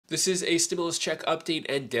This is a stimulus check update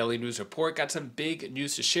and daily news report. Got some big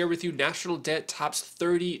news to share with you. National debt tops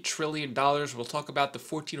 $30 trillion. We'll talk about the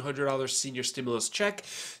 $1,400 senior stimulus check.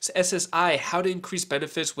 SSI, how to increase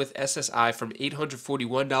benefits with SSI from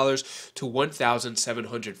 $841 to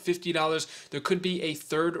 $1,750. There could be a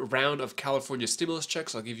third round of California stimulus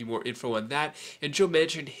checks. I'll give you more info on that. And Joe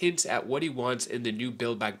Manchin hints at what he wants in the new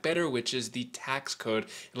Build Back Better, which is the tax code.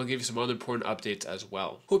 And I'll give you some other important updates as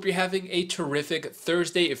well. Hope you're having a terrific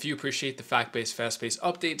Thursday. If you appreciate the fact-based, fast-paced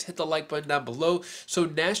updates, hit the like button down below. So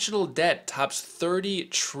national debt tops $30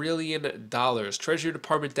 trillion. Treasury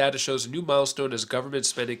Department data shows a new milestone as government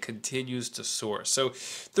spending continues to soar. So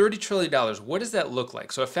 $30 trillion, what does that look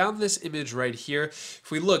like? So I found this image right here. If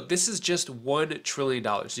we look, this is just $1 trillion.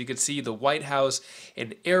 So you can see the White House,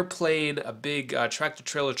 an airplane, a big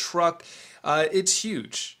tractor-trailer truck. It's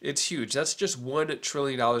huge. It's huge. That's just $1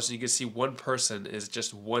 trillion. And you can see one person is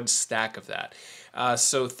just one stack of that.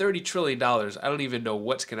 So $30 trillion, I don't even know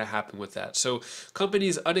what's going to happen with that. So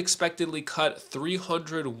companies unexpectedly cut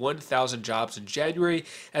 301,000 jobs in January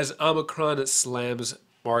as Omicron slams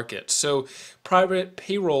market. So private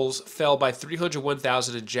payrolls fell by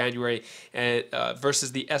 301,000 in January and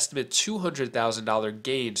versus the estimate $200,000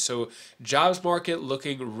 gain. So jobs market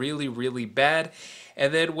looking really, really bad.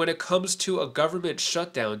 And then when it comes to a government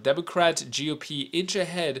shutdown, Democrats, GOP inch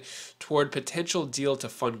ahead toward potential deal to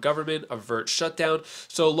fund government, avert shutdown.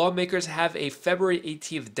 So lawmakers have a February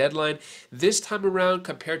 18th deadline. This time around,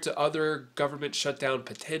 compared to other government shutdown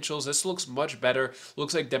potentials, this looks much better.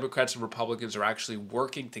 Looks like Democrats and Republicans are actually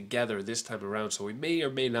working together this time around. So we may or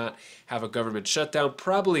may not have a government shutdown.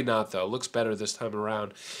 Probably not, though. Looks better this time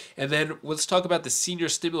around. And then let's talk about the senior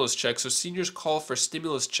stimulus check. So seniors call for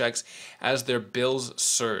stimulus checks as their bills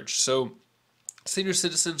surge. So senior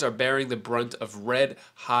citizens are bearing the brunt of red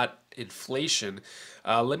hot inflation.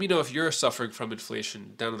 Let me know if you're suffering from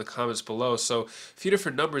inflation down in the comments below. So a few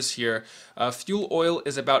different numbers here. Fuel oil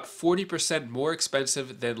is about 40% more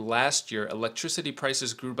expensive than last year. Electricity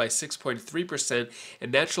prices grew by 6.3%,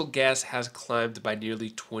 and natural gas has climbed by nearly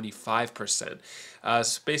 25%.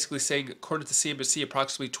 So basically saying, according to CNBC,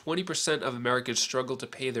 approximately 20% of Americans struggled to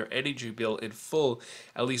pay their energy bill in full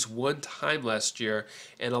at least one time last year,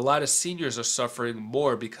 and a lot of seniors are suffering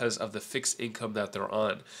more because of the fixed income that they're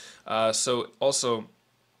on. So also,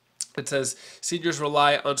 it says seniors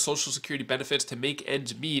rely on Social Security benefits to make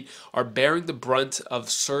ends meet, are bearing the brunt of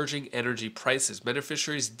surging energy prices.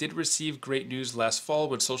 Beneficiaries did receive great news last fall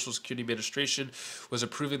when Social Security Administration was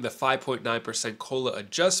approving the 5.9% COLA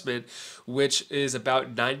adjustment, which is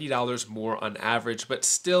about $90 more on average, but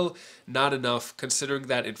still not enough considering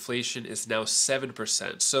that inflation is now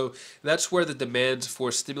 7%. So that's where the demands for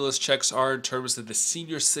stimulus checks are in terms of the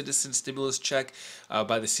Senior Citizen Stimulus Check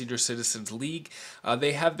by the Senior Citizens League.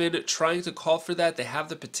 They have been trying to call for that. They have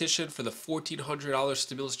the petition for the $1,400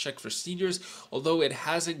 stimulus check for seniors, although it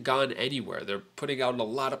hasn't gone anywhere. They're putting out a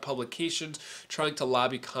lot of publications, trying to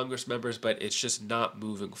lobby Congress members, but it's just not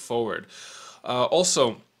moving forward.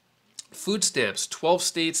 Also, food stamps. 12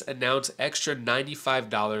 states announced extra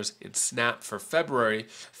 $95 in SNAP for February.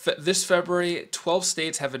 This February, 12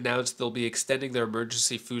 states have announced they'll be extending their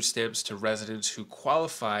emergency food stamps to residents who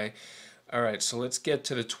qualify. All right, so let's get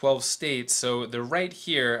to the 12 states. So they're right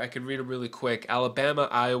here. I can read them really quick. Alabama,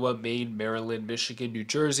 Iowa, Maine, Maryland, Michigan, New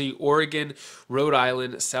Jersey, Oregon, Rhode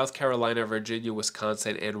Island, South Carolina, Virginia,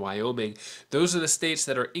 Wisconsin, and Wyoming. Those are the states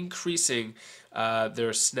that are increasing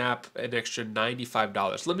their SNAP an extra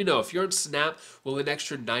 $95. Let me know if you're on SNAP, will an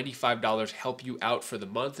extra $95 help you out for the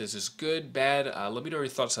month? Is this good, bad? Let me know your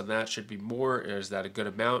thoughts on that. Should be more, or is that a good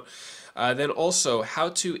amount? Then also, how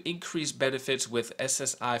to increase benefits with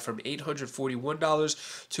SSI from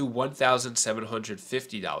 $841 to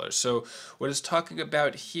 $1,750. So what it's talking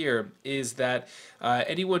about here is that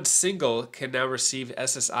anyone single can now receive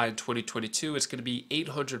SSI in 2022. It's going to be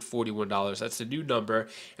 $841. That's the new number.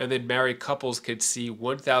 And then married couples could see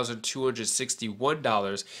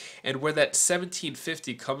 $1,261. And where that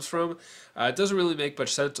 $1,750 comes from, it doesn't really make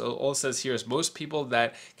much sense. All it says here is most people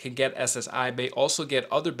that can get SSI may also get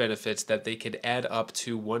other benefits that they can add up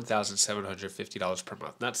to $1,750 per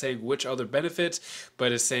month. Not saying which other benefits,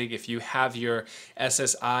 but it's saying if you have your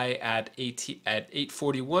SSI at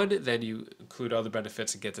 $841, then you include other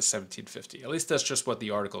benefits and get to $1,750. At least that's just what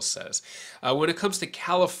the article says. When it comes to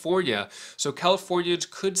California, so Californians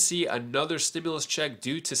could see another stimulus check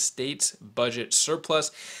due to state's budget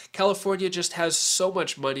surplus. California just has so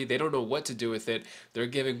much money, they don't know what to do with it. They're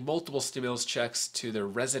giving multiple stimulus checks to their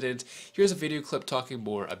residents. Here's a video clip talking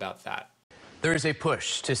more about that. There is a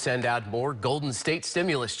push to send out more Golden State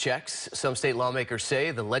stimulus checks. Some state lawmakers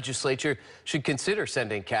say the legislature should consider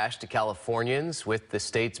sending cash to Californians with the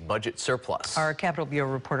state's budget surplus. Our Capitol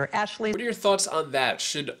Bureau reporter Ashley. What are your thoughts on that?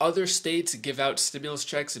 Should other states give out stimulus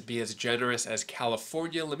checks and be as generous as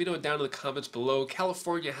California? Let me know down in the comments below.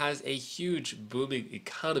 California has a huge booming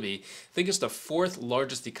economy. I think it's the 4th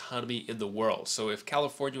largest economy in the world. So if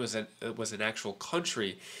California was an actual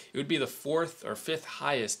country, it would be the 4th or 5th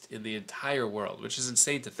highest in the entire world, which is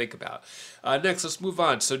insane to think about. Next, let's move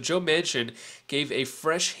on. So Joe Manchin gave a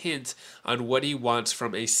fresh hint on what he wants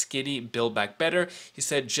from a skinny Build Back Better. He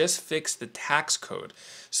said, just fix the tax code.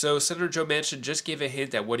 So Senator Joe Manchin just gave a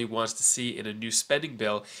hint at what he wants to see in a new spending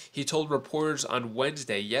bill. He told reporters on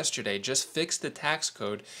yesterday, just fix the tax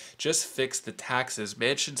code, just fix the taxes.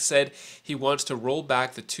 Manchin said he wants to roll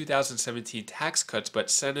back the 2017 tax cuts,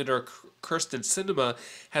 but Senator Kirsten Sinema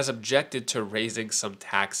has objected to raising some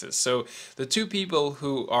taxes. So the two people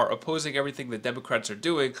who are opposing everything the Democrats are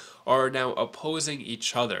doing are now opposing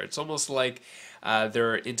each other. It's almost like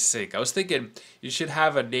they're in sync. I was thinking you should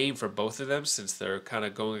have a name for both of them since they're kind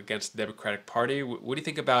of going against the Democratic Party. What do you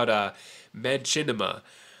think about Manchinema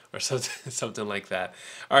or something like that?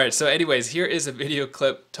 All right, so anyways, here is a video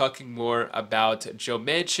clip talking more about Joe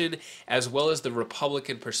Manchin as well as the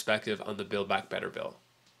Republican perspective on the Build Back Better bill.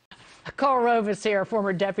 Carl Rove is here,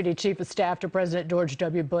 former Deputy Chief of Staff to President George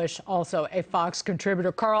W. Bush, also a Fox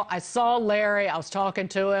contributor. Carl, I saw Larry. I was talking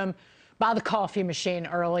to him by the coffee machine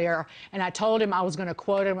earlier, and I told him I was going to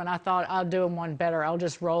quote him, and I thought I'll do him one better. I'll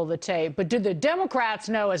just roll the tape. But do the Democrats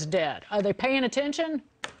know it's dead? Are they paying attention?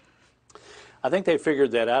 I think they figured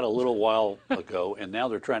that out a little while ago, and now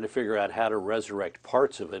they're trying to figure out how to resurrect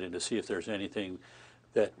parts of it and to see if there's anything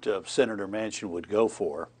that Senator Manchin would go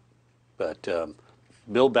for. But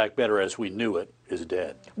Build Back Better as we knew it is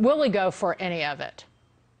dead. Will he go for any of it?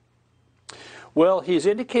 Well, he's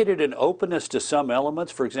indicated an openness to some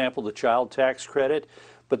elements, for example, the child tax credit,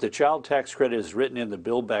 but the child tax credit is written in the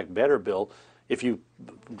Build Back Better bill. If you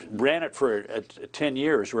ran it for 10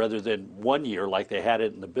 years rather than 1 year like they had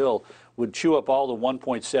it in the bill, would chew up all the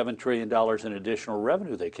 $1.7 trillion in additional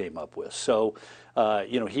revenue they came up with. So,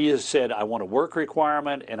 he has said, I want a work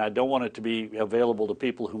requirement, and I don't want it to be available to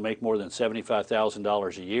people who make more than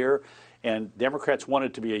 $75,000 a year. And Democrats want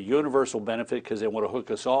it to be a universal benefit because they want to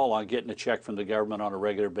hook us all on getting a check from the government on a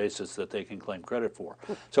regular basis that they can claim credit for.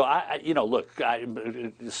 So,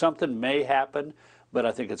 something may happen, but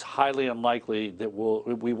I think it's highly unlikely that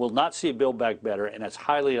we will not see Build Back Better, and it's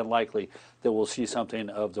highly unlikely that we'll see something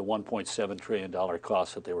of the $1.7 trillion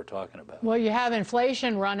cost that they were talking about. Well, you have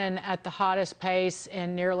inflation running at the hottest pace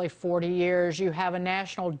in nearly 40 years. You have a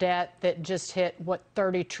national debt that just hit,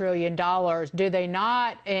 $30 trillion. Do they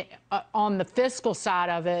not, on the fiscal side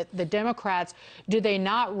of it, the Democrats, do they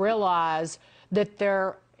not realize that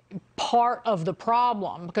they're part of the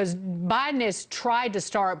problem? Because Biden has tried to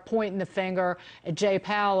start pointing the finger at Jay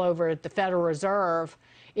Powell over at the Federal Reserve,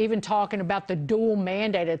 even talking about the dual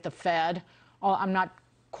mandate at the Fed. I'm not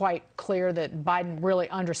quite clear that Biden really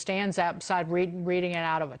understands that besides reading it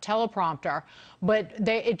out of a teleprompter. But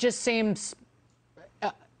it just seems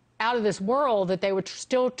out of this world that they would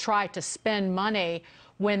still try to spend money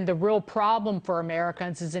when the real problem for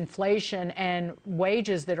Americans is inflation and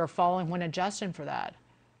wages that are falling when adjusting for that.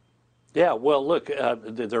 Yeah, well, look,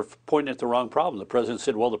 they're pointing at the wrong problem. The president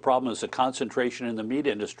said, well, the problem is the concentration in the meat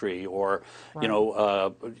industry or,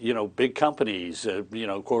 right. Big companies,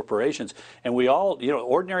 corporations. And we all,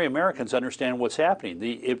 ordinary Americans understand what's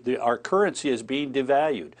happening. Our currency is being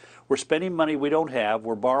devalued. We're spending money we don't have.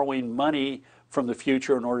 We're borrowing money from the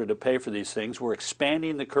future in order to pay for these things. We're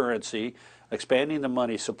expanding the currency, expanding the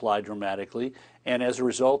money supply dramatically. And as a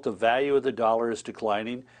result, the value of the dollar is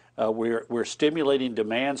declining. We're stimulating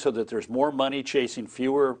demand so that there's more money chasing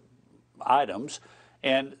fewer items,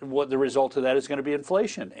 and what the result of that is going to be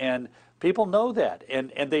inflation. And people know that,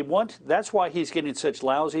 and they want. That's why he's getting such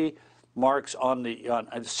lousy marks on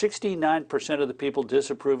 69% of the people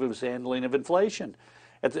disapprove of his handling of inflation.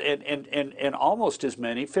 And almost as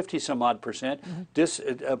many, 50-some-odd percent,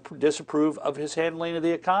 disapprove of his handling of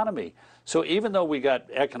the economy. So even though we got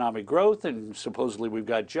economic growth and supposedly we've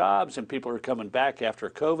got jobs and people are coming back after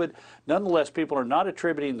COVID, nonetheless, people are not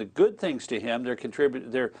attributing the good things to him. They're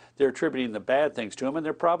attributing the bad things to him, and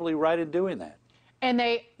they're probably right in doing that. And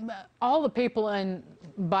all the people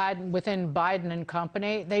within Biden and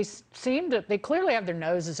company, they clearly have their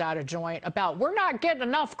noses out of joint about we're not getting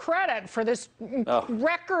enough credit for this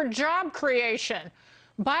record job creation.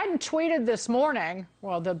 Biden tweeted this morning,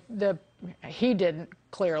 well, he didn't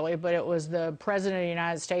clearly, but it was the President of the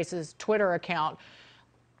United States' Twitter account.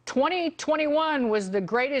 2021 was the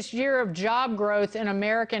greatest year of job growth in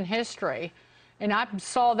American history. And I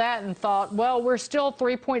saw that and thought, well, we're still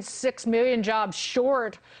 3.6 million jobs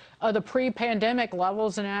short of the pre-pandemic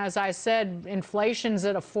levels. And as I said, inflation's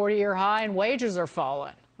at a 40-year high and wages are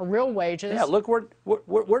falling, or real wages. Yeah, look,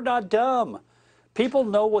 we're not dumb. People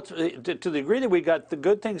know what's, to the degree that we got the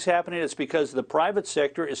good things happening, it's because the private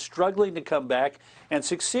sector is struggling to come back and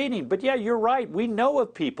succeeding. But yeah, you're right. We know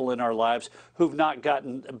of people in our lives who've not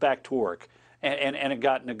gotten back to work and have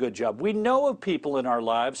gotten a good job. We know of people in our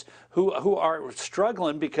lives who are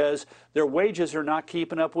struggling because their wages are not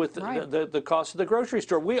keeping up with the cost of the grocery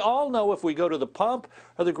store. We all know if we go to the pump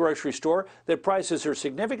or the grocery store that prices are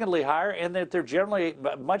significantly higher and that they're generally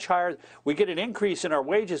much higher. We get an increase in our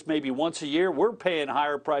wages maybe once a year. We're paying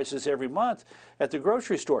higher prices every month at the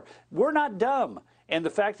grocery store. We're not dumb. And the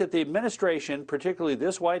fact that the administration, particularly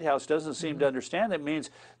this White House, doesn't seem to understand that means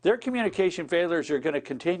their communication failures are going to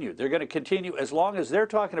continue. They're going to continue as long as they're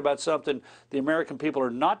talking about something the American people are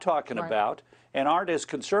not talking about and aren't as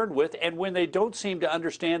concerned with, and when they don't seem to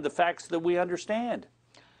understand the facts that we understand.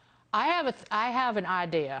 I have an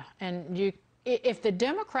idea, and if the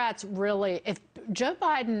Democrats really, if Joe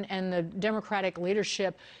Biden and the Democratic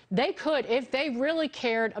leadership, they could, if they really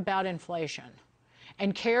cared about inflation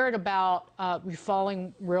and cared about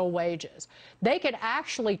falling real wages, they could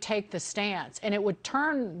actually take the stance, and it would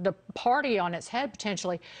turn the party on its head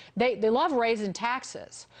potentially. They love raising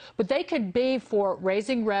taxes, but they could be for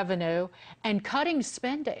raising revenue and cutting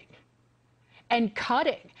spending. And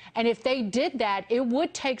cutting. And if they did that, it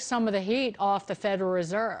would take some of the heat off the Federal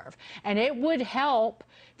Reserve. And it would help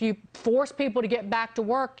if you force people to get back to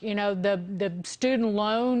work. You know, the student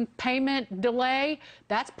loan payment delay,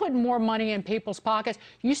 that's putting more money in people's pockets.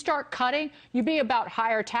 You start cutting, you be about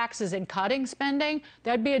higher taxes and cutting spending,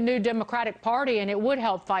 that'd be a new Democratic Party, and it would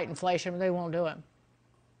help fight inflation, but they won't do it.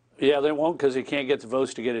 Yeah, they won't, because they can't get the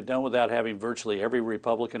votes to get it done without having virtually every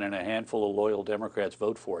Republican and a handful of loyal Democrats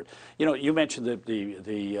vote for it. You know, you mentioned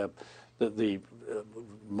the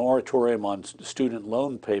moratorium on student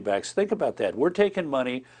loan paybacks. Think about that. We're taking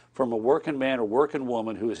money from a working man or working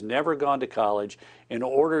woman who has never gone to college in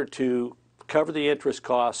order to cover the interest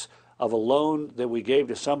costs of a loan that we gave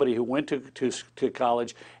to somebody who went to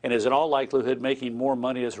college and is in all likelihood making more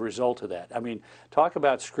money as a result of that. I mean, talk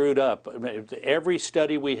about screwed up. I mean, every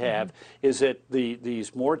study we have is that these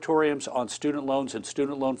moratoriums on student loans and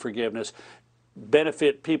student loan forgiveness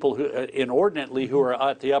benefit people who inordinately who are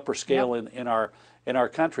at the upper scale in our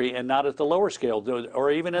country and not at the lower scale or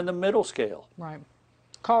even in the middle scale. Right.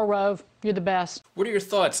 Karl Rove, you're the best. What are your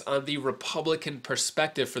thoughts on the Republican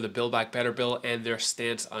perspective for the Build Back Better bill and their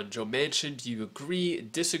stance on Joe Manchin? Do you agree,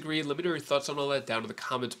 disagree? Let me know your thoughts on all that down in the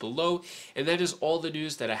comments below. And that is all the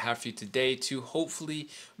news that I have for you today to hopefully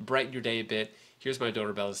brighten your day a bit. Here's my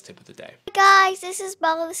daughter Bella's tip of the day. Hey guys, this is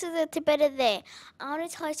Bella. This is the tip of the day. I want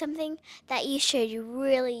to tell you something that you should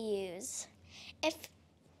really use.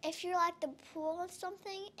 If you're like the pool or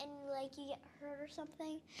something and like you get hurt or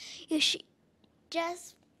something, you should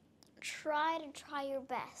just try your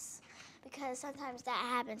best, because sometimes that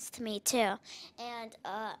happens to me too, and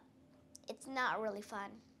it's not really fun.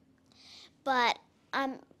 But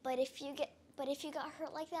if you got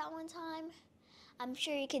hurt like that one time, I'm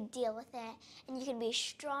sure you could deal with it, and you can be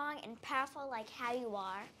strong and powerful like how you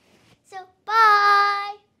are. So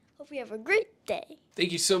bye. Hope you have a great day.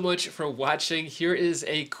 Thank you so much for watching. Here is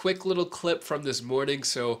a quick little clip from this morning.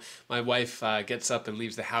 So my wife gets up and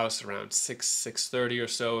leaves the house around 6:30 or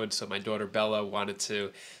so, and so my daughter Bella wanted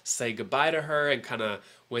to say goodbye to her and kind of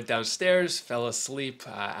went downstairs, fell asleep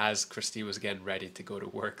as Christine was getting ready to go to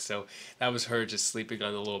work. So that was her just sleeping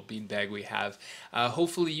on the little beanbag we have.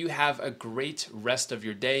 Hopefully you have a great rest of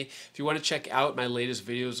your day. If you want to check out my latest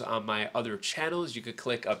videos on my other channels, you could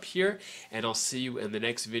click up here, and I'll see you in the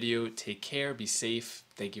next video. Take care, be safe.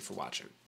 Thank you for watching.